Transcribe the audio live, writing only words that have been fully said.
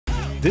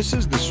This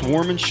is the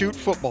Swarm and Shoot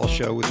Football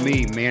Show with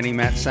me, Manny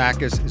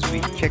Matsakis, as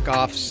we kick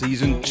off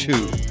Season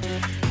 2.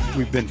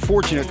 We've been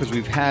fortunate because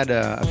we've had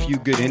a few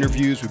good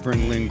interviews. We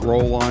bring Lynn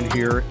Groll on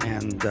here,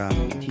 and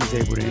he's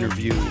able to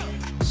interview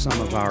some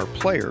of our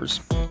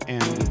players.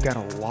 And we've got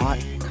a lot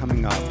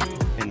coming up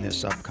in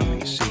this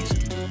upcoming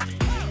season.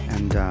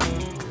 And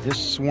this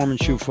Swarm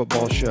and Shoot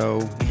Football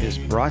Show is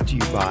brought to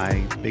you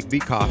by Big B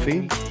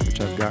Coffee,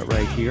 which I've got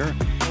right here.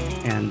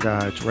 And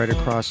it's right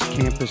across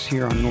campus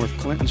here on North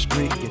Clinton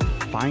Street. Get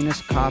the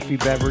finest coffee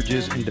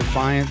beverages in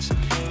Defiance,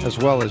 as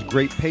well as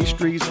great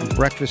pastries and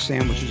breakfast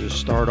sandwiches to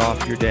start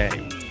off your day.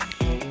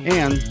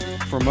 And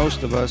for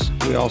most of us,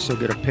 we also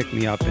get a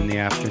pick-me-up in the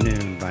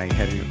afternoon by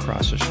heading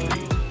across the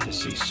street to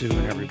see Sue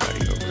and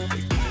everybody over at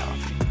Big B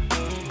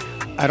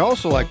Coffee. I'd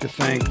also like to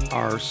thank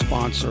our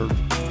sponsor,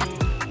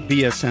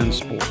 BSN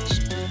Sports.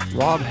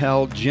 Rob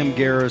Held, Jim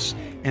Garris,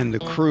 and the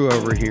crew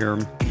over here,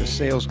 the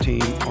sales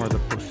team, are the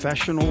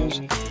professionals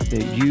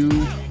that you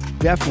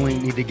definitely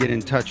need to get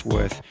in touch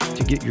with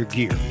to get your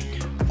gear.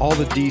 All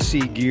the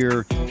DC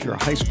gear. If you're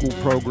a high school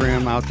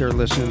program out there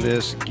listening to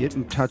this, get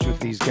in touch with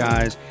these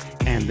guys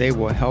and they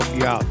will help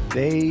you out.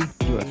 They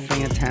do a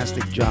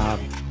fantastic job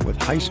with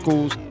high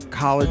schools,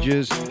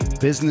 colleges,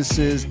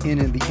 businesses in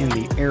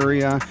the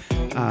area.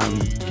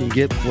 Can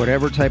get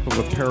whatever type of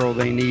apparel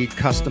they need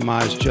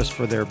customized just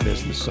for their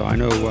business. So I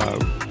know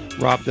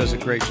Rob does a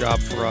great job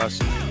for us.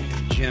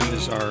 Jim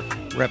is our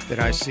rep that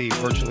I see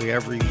virtually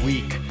every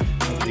week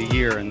of the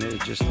year, and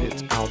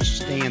it's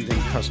outstanding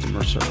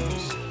customer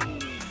service.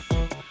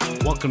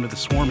 Welcome to the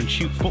Swarm and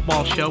Shoot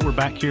Football Show. We're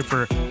back here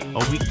for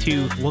a week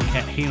 2 look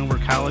at Hanover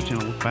College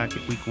and a look back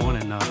at week 1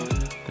 and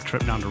the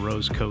trip down to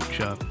Rose.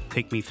 Coach,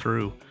 take me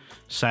through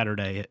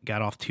Saturday. It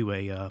got off to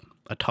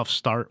a tough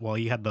start. Well,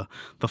 you had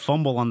the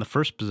fumble on the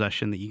first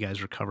possession that you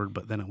guys recovered,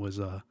 but then it was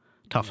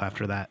tough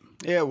after that.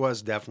 Yeah, it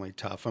was definitely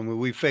tough. I mean,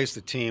 we faced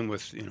a team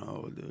with,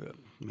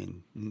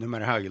 no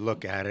matter how you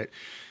look at it,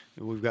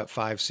 we've got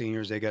 5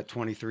 seniors. They got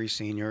 23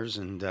 seniors,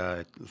 and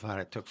I thought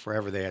it took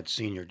forever. They had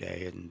senior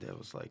day, and it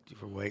was like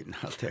we're waiting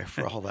out there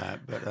for all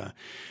that. But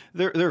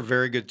they're a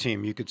very good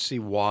team. You could see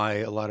why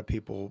a lot of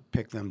people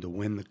picked them to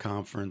win the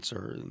conference,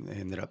 or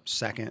they ended up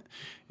second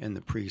in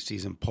the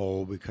preseason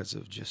poll because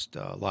of just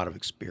a lot of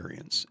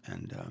experience.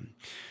 And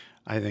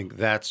I think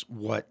that's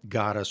what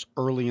got us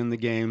early in the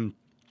game.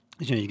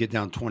 You get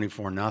down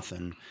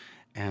 24-0,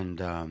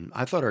 and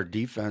I thought our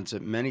defense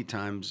at many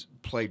times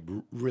played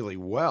really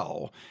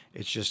well.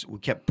 It's just we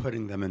kept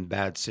putting them in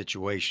bad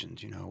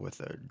situations, with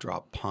a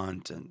drop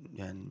punt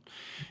and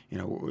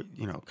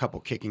a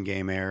couple kicking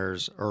game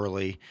errors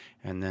early,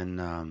 and then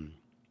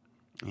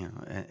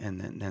and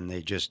then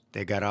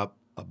they got up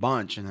a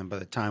bunch, and then by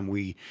the time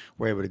we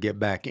were able to get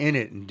back in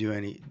it and do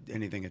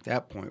anything at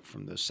that point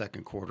from the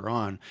second quarter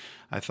on,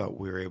 I thought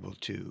we were able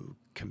to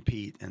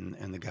compete,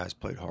 and the guys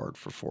played hard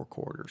for 4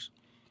 quarters.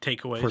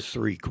 Takeaways? For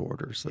 3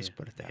 quarters, let's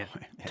put it that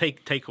way.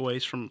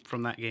 Takeaways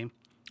from that game?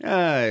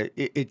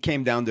 It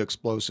came down to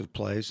explosive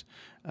plays.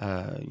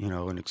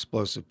 An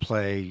explosive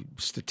play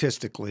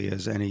statistically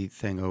is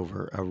anything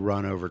over a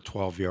run over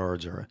 12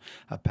 yards or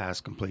a pass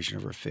completion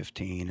over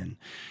 15.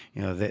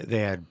 And, they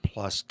had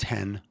plus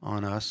 10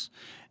 on us,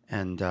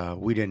 and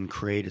we didn't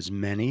create as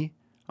many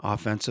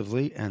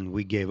offensively, and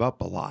we gave up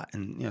a lot.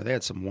 And, they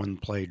had some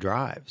one-play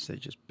drives. They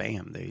just,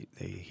 bam, they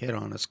hit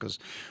on us because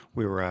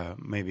we were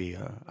maybe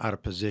out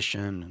of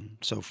position and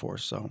so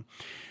forth. So,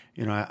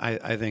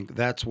 I think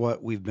that's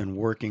what we've been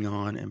working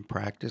on in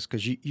practice,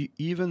 because you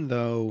even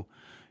though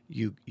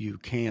you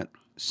can't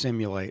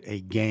simulate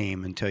a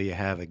game until you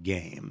have a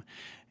game,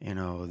 and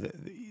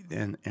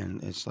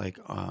it's like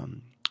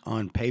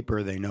on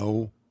paper they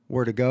know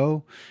where to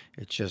go.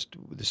 It's just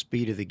the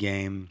speed of the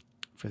game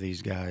for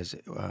these guys,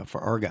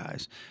 for our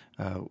guys,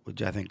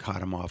 which I think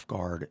caught them off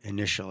guard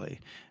initially,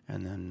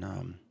 and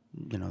then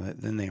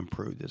then they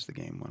improved as the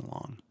game went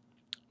along.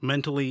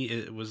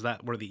 Mentally, was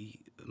that where the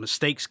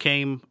mistakes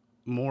came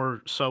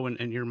more so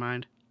in your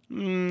mind?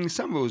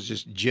 Some of it was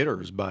just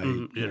jitters by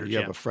jitters, you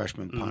have a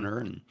freshman punter,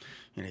 and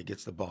he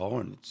gets the ball,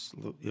 and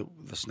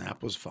the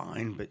snap was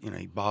fine, but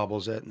he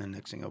bobbles it, and then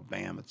next thing,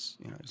 bam, it's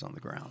he's on the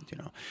ground.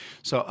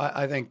 So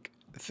I think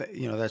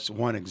that's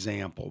one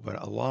example,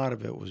 but a lot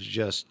of it was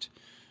just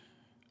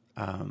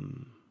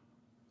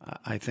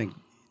I think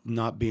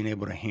not being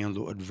able to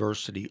handle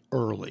adversity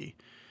early.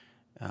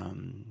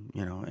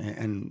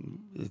 And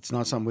it's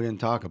not something we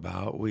didn't talk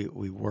about.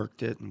 We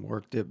worked it,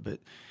 but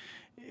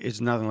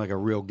it's nothing like a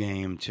real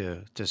game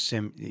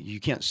you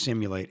can't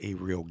simulate a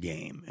real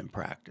game in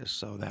practice.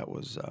 So that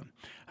was,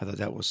 I thought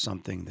that was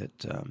something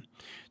that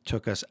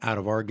took us out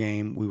of our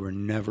game. We were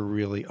never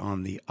really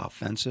on the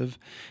offensive.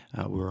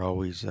 We were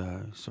always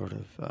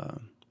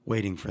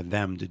waiting for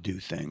them to do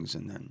things,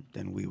 and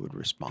then we would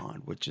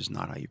respond, which is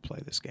not how you play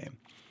this game.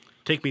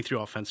 Take me through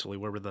offensively.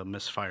 Where were the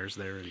misfires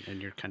there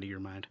in your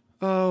mind?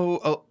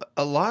 Oh,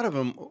 a lot of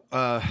them,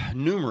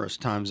 numerous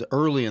times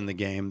early in the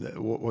game.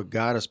 What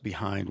got us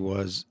behind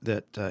was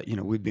that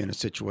we'd be in a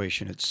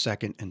situation at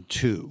 2nd and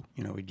 2.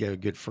 We'd get a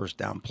good first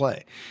down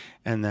play,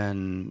 and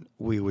then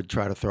we would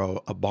try to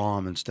throw a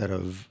bomb instead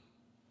of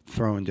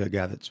throwing to a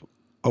guy that's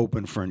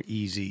open for an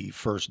easy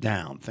first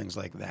down, things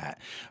like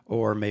that.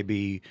 Or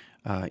maybe,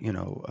 a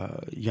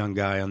young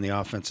guy on the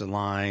offensive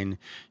line,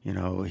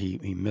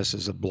 he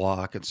misses a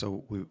block, and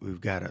so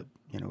we've got to,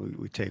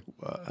 we take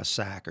a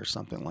sack or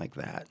something like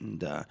that.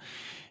 And,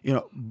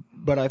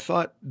 but I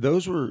thought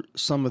those were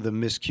some of the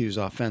miscues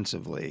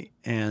offensively.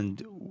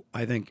 And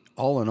I think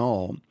all in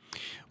all,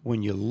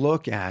 when you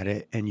look at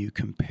it and you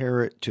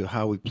compare it to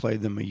how we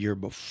played them a year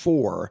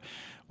before,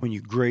 when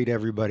you grade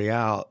everybody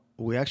out,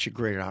 we actually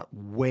graded out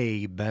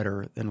way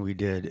better than we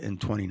did in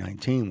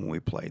 2019 when we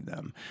played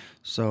them.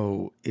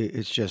 So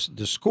it's just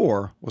the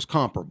score was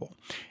comparable.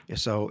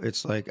 So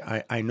it's like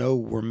I know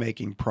we're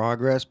making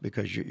progress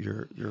because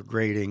you're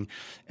grading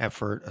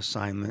effort,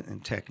 assignment,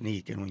 and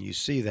technique. And when you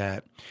see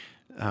that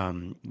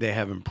they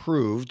have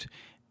improved,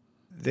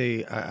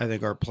 I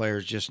think our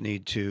players just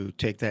need to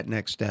take that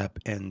next step,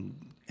 and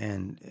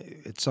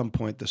at some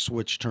point the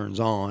switch turns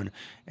on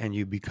and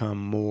you become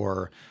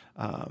more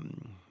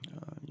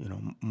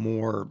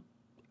more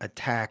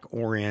attack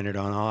oriented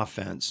on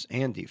offense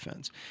and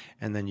defense,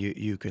 and then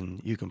you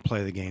can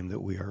play the game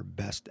that we are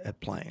best at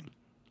playing.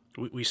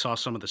 We saw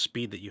some of the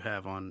speed that you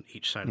have on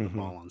each side of the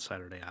ball on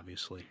Saturday,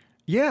 obviously.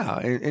 Yeah,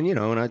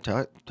 and I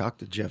talked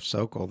to Jeff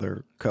Sokol,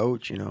 their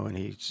coach, and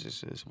he just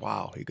says,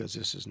 wow, he goes,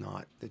 this is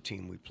not the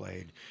team we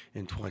played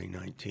in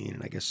 2019.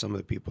 And I guess some of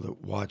the people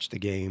that watched the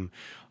game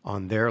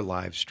on their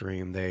live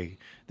stream, they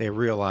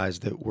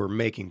realized that we're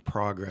making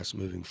progress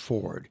moving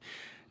forward.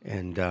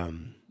 And,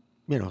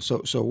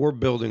 so we're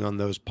building on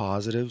those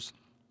positives.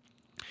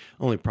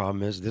 Only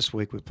problem is this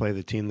week we play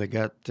the team that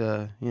got,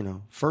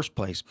 first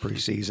place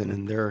preseason,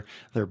 and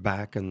they're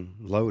back and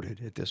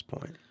loaded at this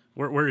point.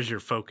 Where is your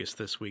focus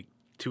this week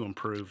to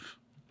improve?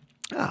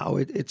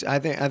 Oh, I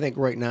think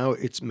right now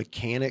it's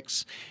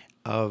mechanics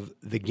of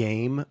the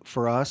game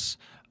for us.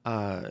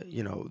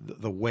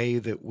 The way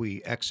that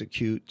we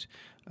execute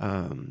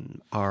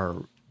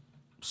our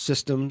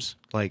systems,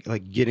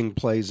 like getting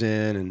plays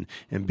in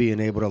and being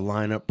able to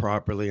line up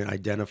properly and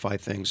identify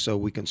things so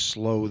we can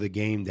slow the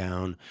game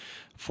down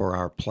for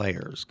our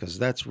players, because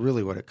that's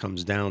really what it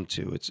comes down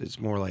to. It's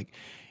more like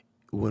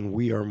when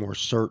we are more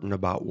certain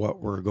about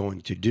what we're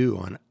going to do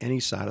on any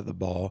side of the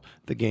ball,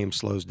 the game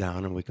slows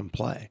down and we can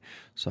play.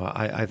 So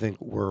I think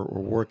we're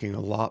working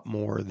a lot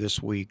more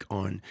this week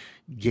on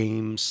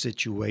game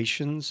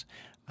situations,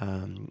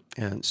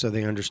 and so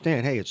they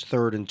understand, hey, it's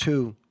 3rd and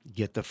 2,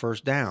 get the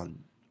first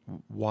down.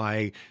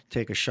 Why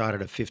take a shot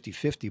at a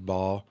 50-50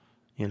 ball,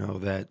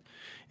 that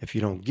if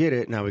you don't get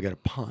it, now we got to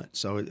punt.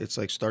 So it's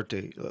like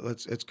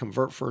let's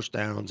convert first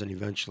downs, and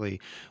eventually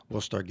we'll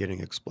start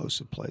getting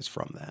explosive plays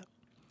from that.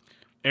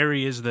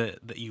 Areas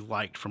that you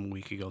liked from a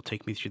week ago,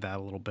 take me through that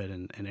a little bit,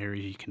 and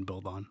areas you can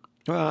build on.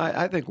 Well,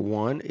 I think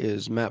one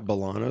is Matt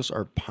Bolanos,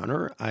 our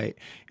punter.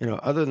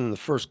 Other than the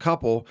first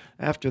couple,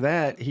 after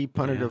that, he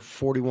punted a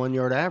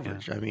 41-yard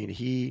average. Yeah. I mean,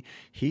 he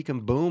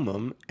can boom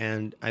them,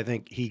 and I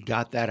think he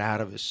got that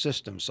out of his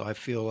system. So I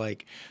feel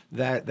like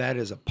that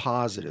is a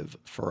positive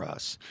for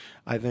us.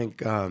 I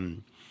think,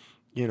 another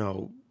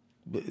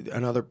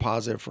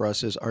positive for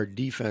us is our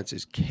defense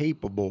is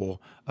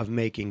capable of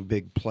making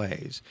big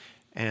plays.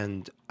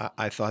 And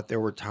I thought there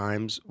were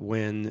times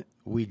when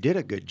we did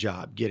a good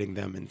job getting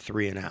them in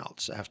 3 and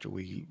outs after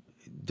we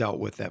dealt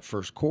with that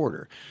first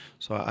quarter.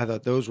 So I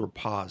thought those were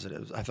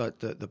positives. I thought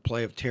the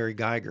play of Terry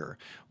Geiger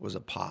was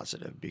a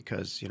positive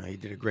because, he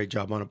did a great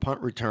job on a punt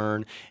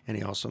return, and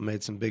he also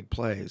made some big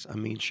plays. I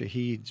mean,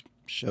 Shaheed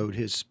showed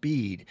his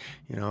speed,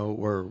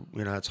 where,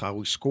 that's how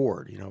we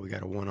scored. We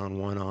got a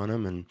one-on-one on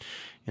him, and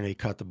he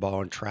cut the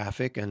ball in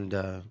traffic, and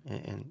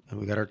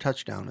we got our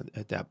touchdown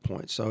at that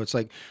point. So it's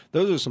like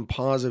those are some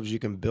positives you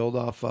can build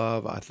off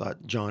of. I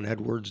thought John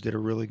Edwards did a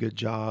really good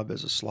job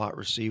as a slot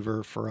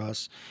receiver for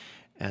us,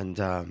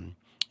 and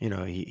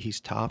he's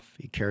tough.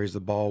 He carries the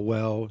ball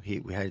well.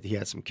 He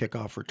had some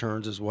kickoff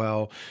returns as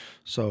well.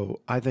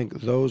 So I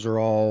think those are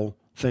all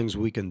things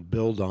we can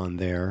build on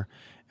there.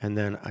 And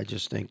then I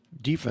just think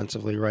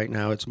defensively right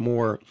now it's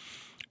more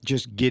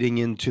just getting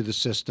into the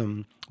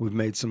system. We've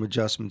made some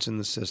adjustments in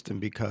the system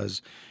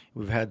because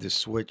we've had to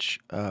switch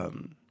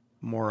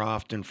more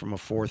often from a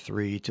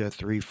 4-3 to a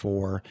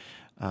 3-4,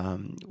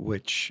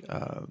 which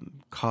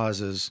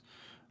causes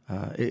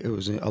it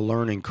was a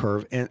learning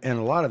curve. And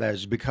a lot of that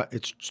is because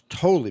it's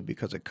totally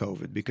because of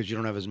COVID, because you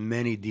don't have as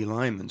many D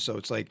linemen. So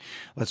it's like,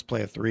 let's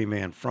play a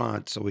 3-man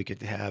front so we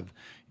could have,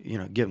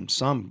 give them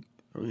some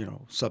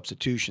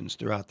substitutions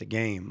throughout the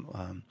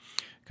game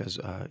because,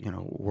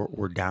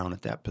 we're down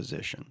at that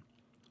position.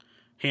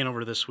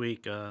 Hanover this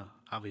week,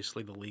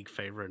 obviously the league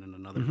favorite and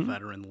another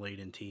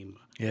veteran-laden team.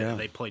 Yeah.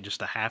 They played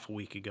just a half a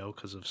week ago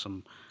because of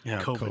some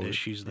Yeah, COVID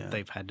issues that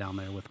they've had down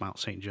there with Mount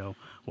St. Joe.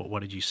 What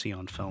did you see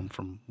on film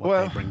from what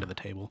Well, they bring to the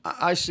table?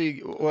 I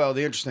see. Well,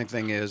 the interesting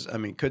thing is, I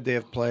mean, could they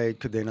have played?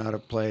 Could they not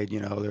have played?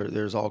 You know,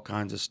 there's all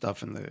kinds of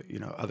stuff in the,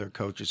 other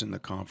coaches in the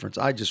conference.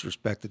 I just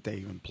respect that they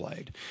even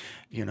played,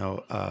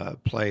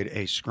 played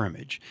a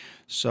scrimmage.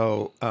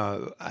 So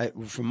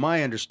from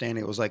my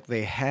understanding, it was like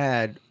they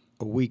had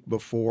a week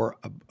before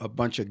a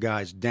bunch of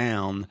guys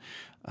down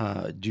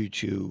due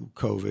to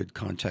COVID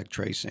contact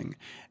tracing.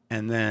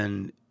 And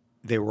then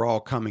they were all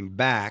coming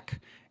back,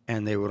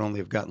 and they would only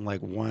have gotten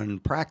like one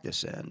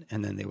practice in,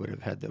 and then they would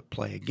have had to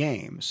play a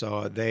game.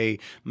 So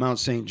Mount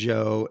St.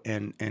 Joe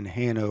and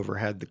Hanover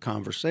had the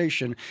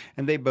conversation,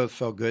 and they both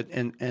felt good.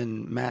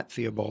 And Matt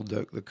Theobald,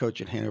 the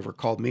coach at Hanover,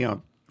 called me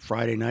on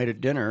Friday night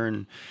at dinner,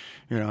 and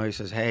he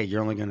says, "Hey,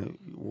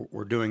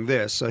 we're doing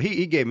this." So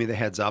he gave me the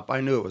heads up. I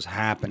knew it was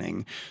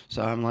happening,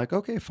 so I'm like,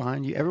 "Okay,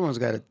 fine. Everyone's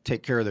got to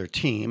take care of their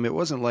team." It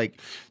wasn't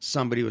like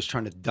somebody was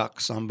trying to duck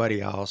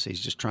somebody else. He's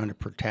just trying to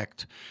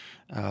protect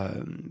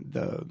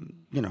the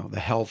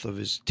health of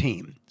his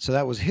team. So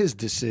that was his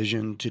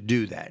decision to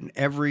do that. And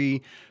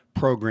every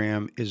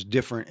program is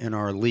different in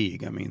our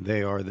league. I mean,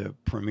 they are the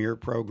premier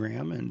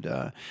program, and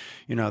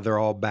they're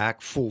all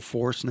back full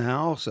force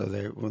now. So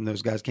when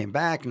those guys came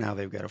back, now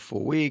they've got a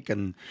full week,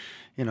 and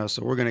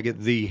so we're going to get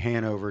the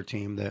Hanover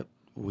team that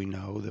we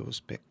know that was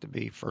picked to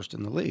be first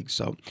in the league.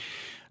 So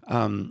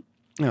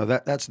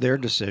that's their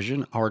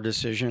decision. Our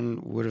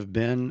decision would have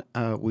been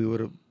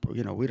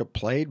we'd have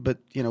played, but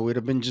we'd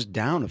have been just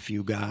down a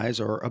few guys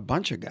or a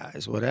bunch of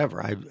guys,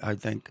 whatever. I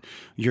think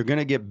you're going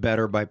to get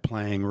better by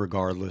playing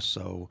regardless.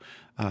 So,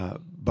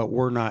 but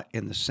we're not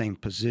in the same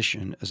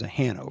position as a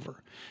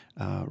Hanover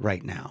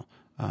right now.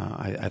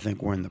 I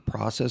think we're in the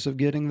process of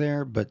getting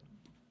there, but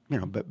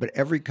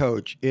every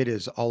coach, it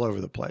is all over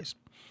the place.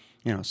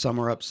 Some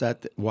are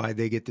upset why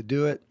they get to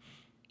do it.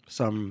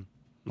 Some,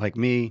 like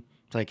me,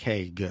 it's like,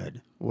 hey,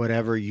 good,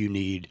 whatever you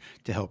need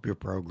to help your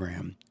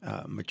program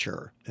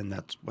mature. And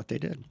that's what they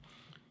did.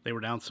 They were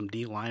down some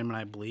D linemen,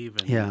 I believe,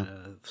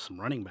 and some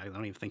running backs. I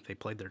don't even think they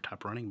played their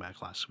top running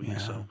back last week. Yeah.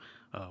 So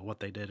what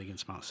they did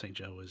against Mount St.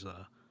 Joe is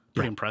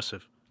pretty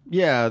impressive.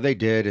 Yeah, they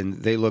did,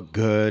 and they looked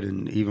good,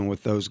 and even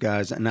with those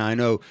guys. And I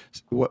know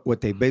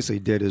what they basically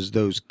did is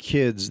those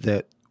kids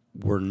that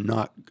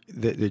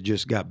that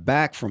just got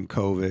back from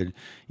COVID,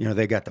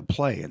 they got to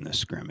play in the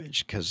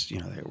scrimmage because,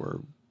 they were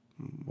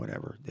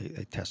whatever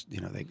they test,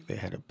 they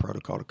had a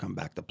protocol to come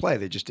back to play.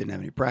 They just didn't have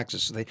any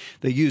practice. So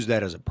they used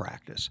that as a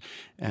practice.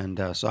 And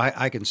so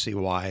I can see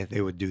why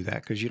they would do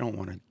that, because you don't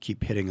want to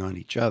keep hitting on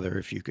each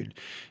other.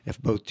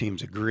 If both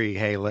teams agree,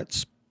 hey,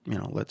 let's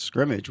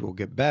scrimmage, we'll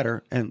get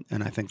better. And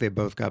I think they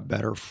both got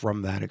better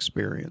from that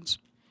experience.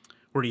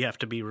 Where do you have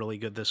to be really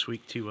good this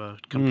week to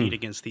compete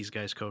against these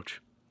guys,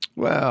 Coach?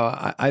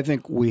 Well, I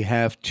think we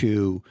have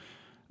to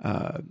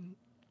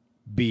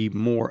be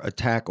more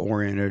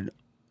attack-oriented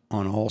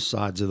on all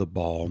sides of the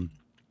ball,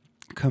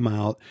 come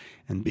out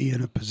and be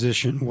in a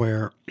position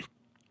where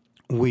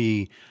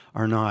we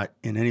are not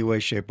in any way,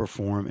 shape, or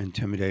form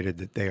intimidated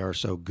that they are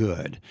so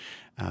good.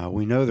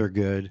 We know they're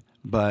good,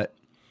 but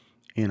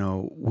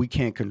we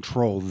can't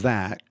control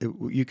that.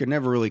 You can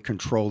never really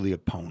control the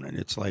opponent.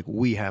 It's like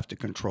we have to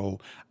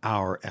control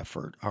our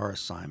effort, our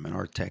assignment,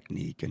 our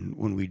technique. And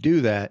when we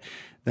do that,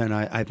 then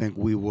I think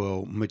we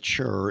will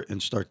mature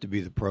and start to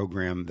be the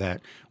program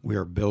that we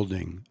are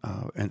building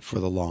and for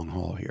the long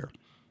haul here.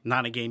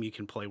 Not a game you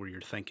can play where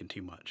you're thinking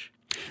too much.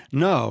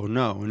 No,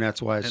 and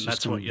that's why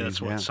that's what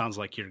it sounds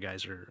like. Your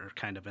guys are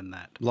kind of in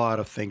that. A lot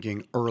of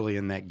thinking early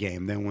in that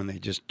game. Then when they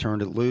just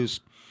turned it loose,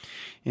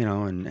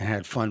 and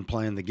had fun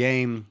playing the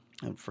game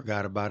and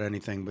forgot about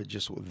anything but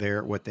just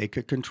what they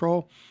could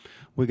control,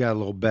 we got a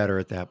little better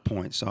at that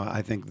point. So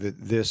I think that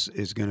this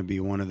is going to be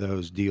one of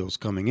those deals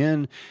coming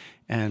in,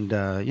 and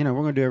we're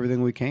going to do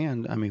everything we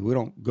can. I mean, we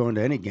don't go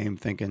into any game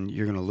thinking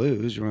you're going to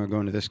lose. You're going to go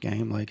into this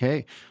game like,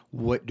 hey,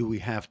 what do we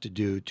have to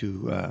do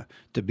to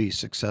be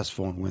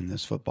successful and win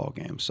this football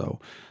game?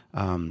 So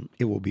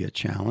it will be a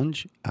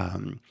challenge,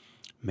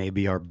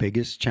 maybe our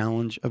biggest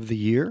challenge of the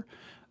year.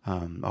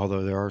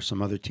 Although there are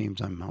some other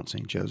teams, Mount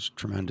St. Joe's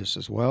tremendous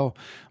as well,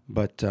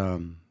 but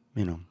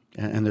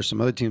and there's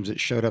some other teams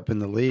that showed up in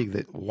the league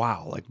that,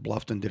 wow, like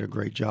Bluffton did a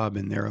great job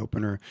in their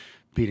opener,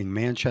 beating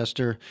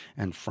Manchester,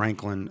 and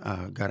Franklin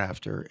got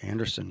after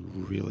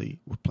Anderson. Really,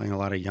 we're playing a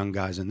lot of young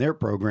guys in their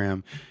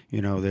program,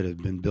 that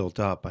have been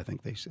built up. I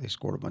think they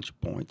scored a bunch of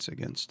points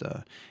against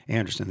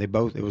Anderson. It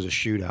was a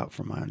shootout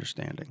from my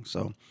understanding.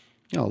 So.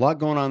 A lot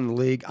going on in the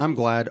league. I'm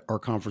glad our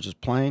conference is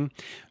playing.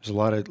 There's a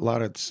lot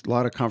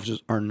of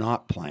conferences are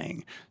not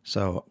playing.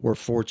 So we're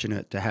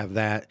fortunate to have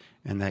that,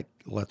 and that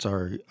lets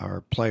our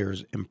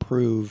players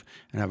improve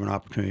and have an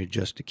opportunity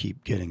just to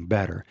keep getting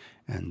better.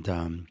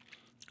 And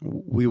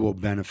we will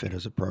benefit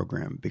as a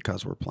program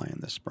because we're playing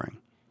this spring.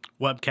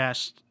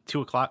 webcast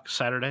 2:00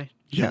 Saturday.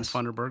 Jim Yes.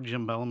 Funderburg,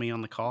 Jim Bellamy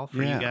on the call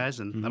for you guys,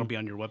 and that'll be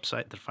on your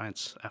website, the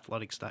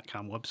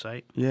DefianceAthletics.com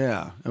website.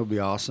 Yeah, it'll be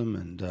awesome,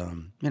 and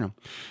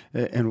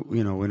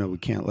we know we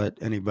can't let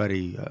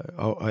anybody.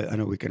 I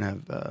know we can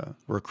have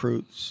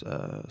recruits,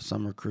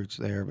 some recruits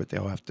there, but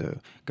they'll have to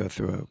go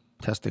through a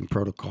testing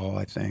protocol,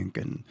 I think,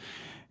 and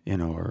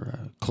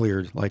are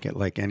cleared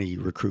like any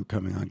recruit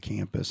coming on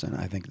campus. And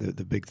I think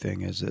the big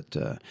thing is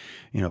that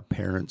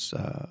parents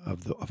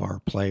of our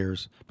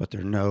players, but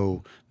there are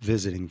no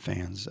visiting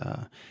fans.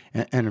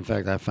 And in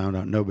fact, I found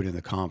out nobody in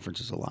the conference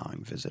is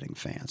allowing visiting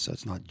fans, so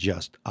it's not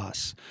just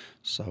us.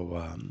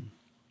 So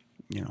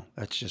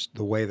that's just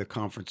the way the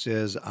conference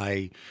is.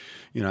 I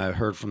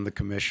heard from the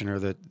commissioner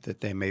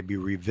that they may be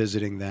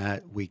revisiting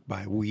that week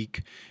by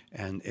week,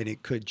 and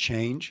it could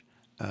change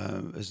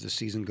as the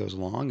season goes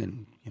along.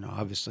 And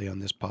obviously on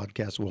this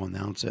podcast we'll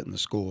announce it, and the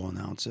school will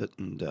announce it,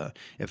 and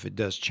if it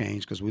does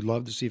change, because we'd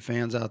love to see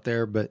fans out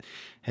there, but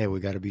hey, we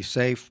got to be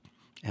safe.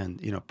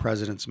 And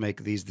presidents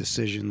make these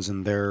decisions,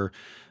 and they're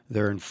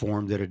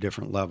informed at a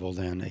different level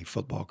than a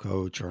football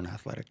coach or an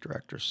athletic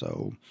director.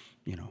 So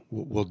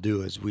we'll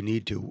do as we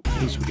need to.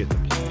 At least we get to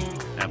play.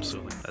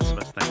 Absolutely, that's the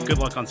best thing. Good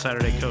luck on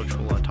Saturday, Coach.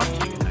 We'll talk to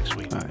you again next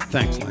week. All right,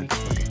 thanks, Lynn.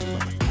 Okay,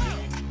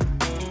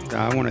 bye-bye.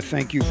 I want to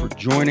thank you for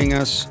joining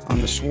us on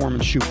the Swarm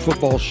and Shoot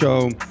Football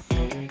Show.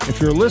 If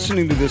you're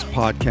listening to this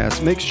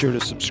podcast, make sure to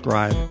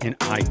subscribe in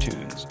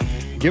iTunes.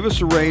 Give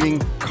us a rating,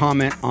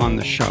 comment on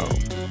the show.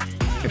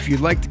 If you'd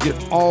like to get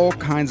all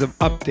kinds of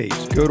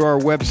updates, go to our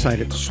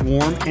website at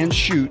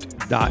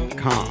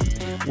swarmandshoot.com,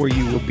 where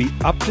you will be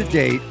up to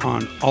date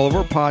on all of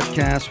our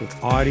podcasts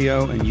with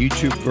audio and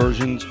YouTube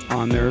versions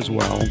on there as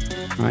well.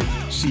 All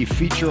right. See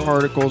feature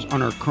articles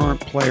on our current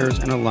players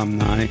and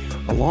alumni,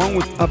 along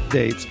with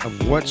updates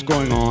of what's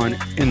going on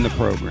in the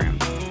program.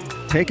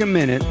 Take a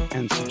minute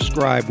and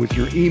subscribe with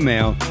your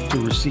email to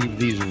receive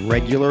these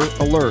regular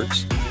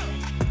alerts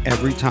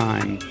every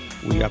time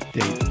we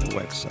update the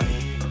website.